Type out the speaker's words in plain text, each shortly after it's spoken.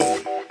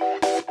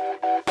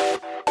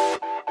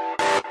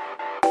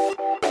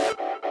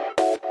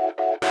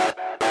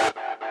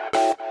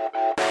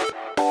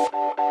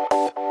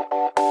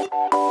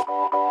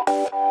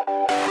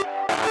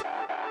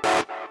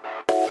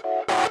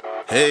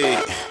Hey,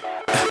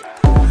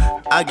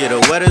 I get her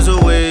wet as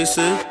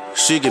Oasis.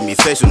 She give me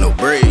face with no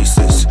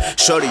braces.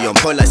 Shorty on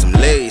point like some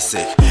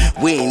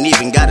LASIK. We ain't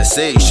even gotta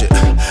say shit.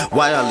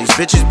 Why all these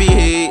bitches be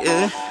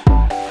hating?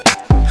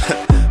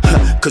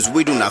 Cause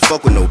we do not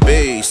fuck with no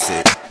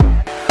basic.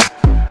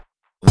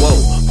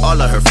 Whoa,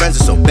 all of her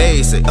friends are so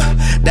basic.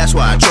 That's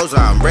why I chose her,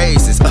 I'm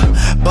racist.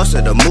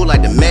 Busted the move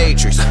like the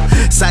Matrix.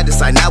 Side to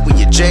side, now we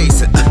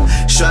adjacent.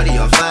 Shorty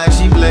on fire,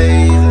 she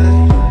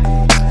blazing.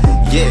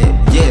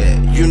 Yeah,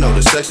 you know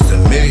the sex is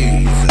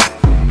amazing.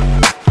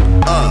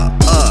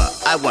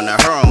 I wanted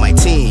her on my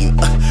team,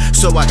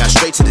 so I got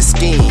straight to the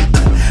scheme.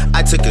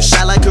 I took a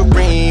shot like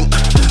Kareem,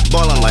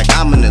 ballin' like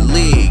I'm in the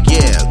league.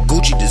 Yeah,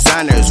 Gucci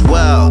designer as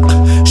well.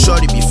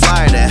 Shorty be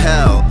flyer to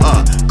hell.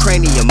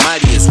 Cranium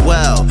mighty as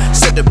well.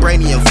 Set the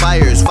brainy in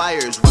fires.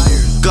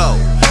 Go.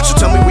 So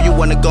tell me where you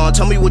wanna go, and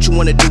tell me what you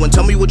wanna do, and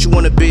tell me what you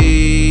wanna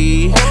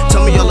be.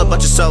 Tell me all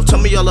about yourself, tell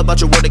me all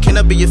about your world. Can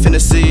I be your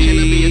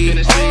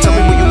fantasy? Tell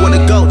me where you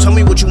wanna go, tell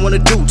me what you wanna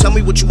do, tell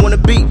me what you wanna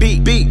be.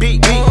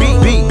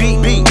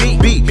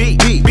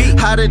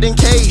 Hotter than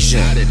Cajun.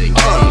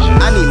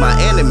 I need my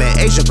anime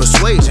Asian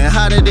persuasion.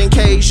 Hotter than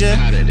Cajun.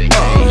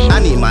 I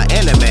need my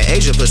anime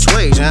Asian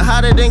persuasion.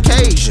 Hotter than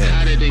Cajun.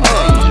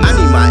 I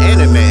need my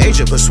anime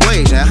Asian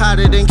persuasion.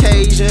 Hotter than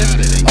Cajun.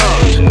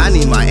 I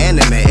need my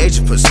anime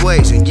Asian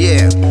persuasion.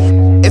 Yeah.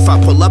 If I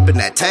pull up in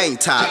that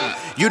tank top,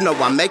 you know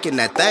I'm making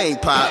that thing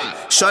pop.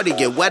 Shorty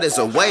get wet as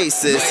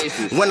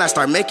Oasis. When I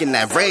start making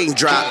that rain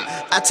drop,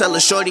 I tell her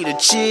shorty to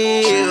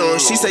chill.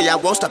 She say I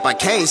won't stop, I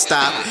can't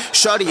stop.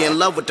 Shorty in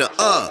love with the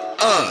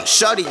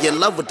Shorty in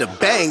love with the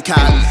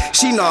Bangkok.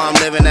 She know I'm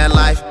living that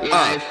life,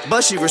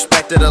 but she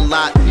respected a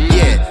lot.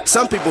 Yeah,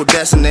 some people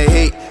destined to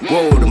hate.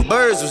 Whoa, them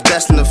birds was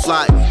destined to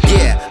fly.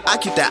 Yeah, I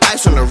keep that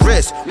ice on the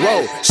wrist.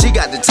 Whoa, she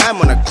got the time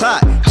on the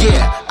clock.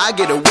 Yeah, I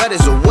get her wet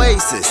as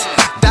Oasis.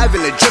 Dive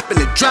in the drip and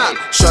the drop.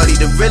 Shorty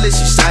the realest,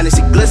 she shining,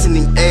 she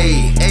glistening.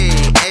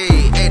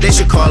 Ayy. They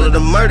should call it a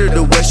murder,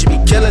 the way she be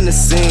killing the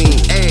scene.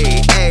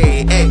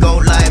 Ayy, go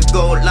live,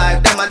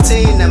 that my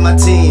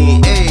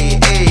team,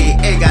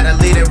 Ayy, got a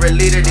leader,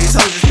 these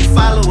hoes just be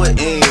following.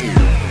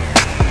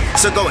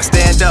 So go and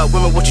stand up,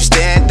 women, won't you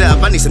stand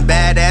up? I need some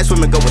badass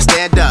women, go and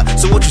stand up.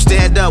 So won't you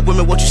stand up,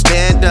 women, won't you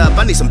stand up?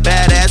 I need some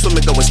badass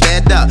women, go and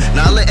stand up.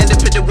 Now all the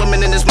independent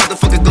women in this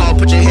motherfucker, go and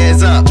put your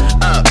hands up.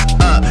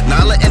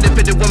 Now all the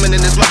independent women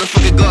in this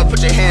motherfucker, go and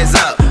put your hands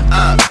up,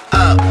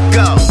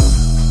 go.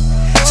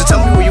 So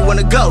tell me where you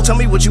wanna go, tell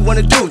me what you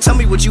wanna do, tell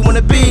me what you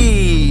wanna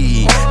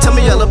be. Tell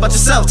me all about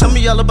yourself, tell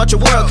me all about your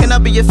world, can I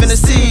be your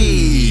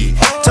fantasy?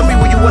 Tell me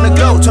where you wanna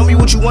go, tell me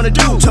what you wanna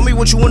do, tell me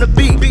what you wanna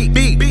be.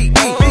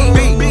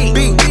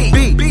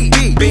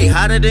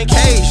 Hotter than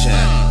Cajun.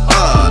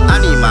 I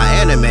need my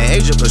anime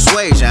Asian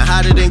persuasion.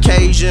 Hotter than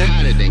Cajun.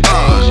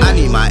 I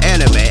need my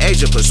anime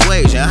Asian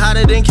persuasion.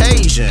 Hotter than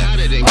Cajun.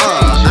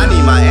 I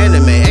need my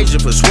anime Asian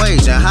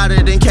persuasion.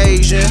 Hotter than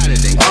Cajun.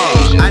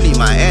 I need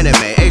my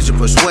anime Asian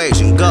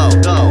persuasion. Go.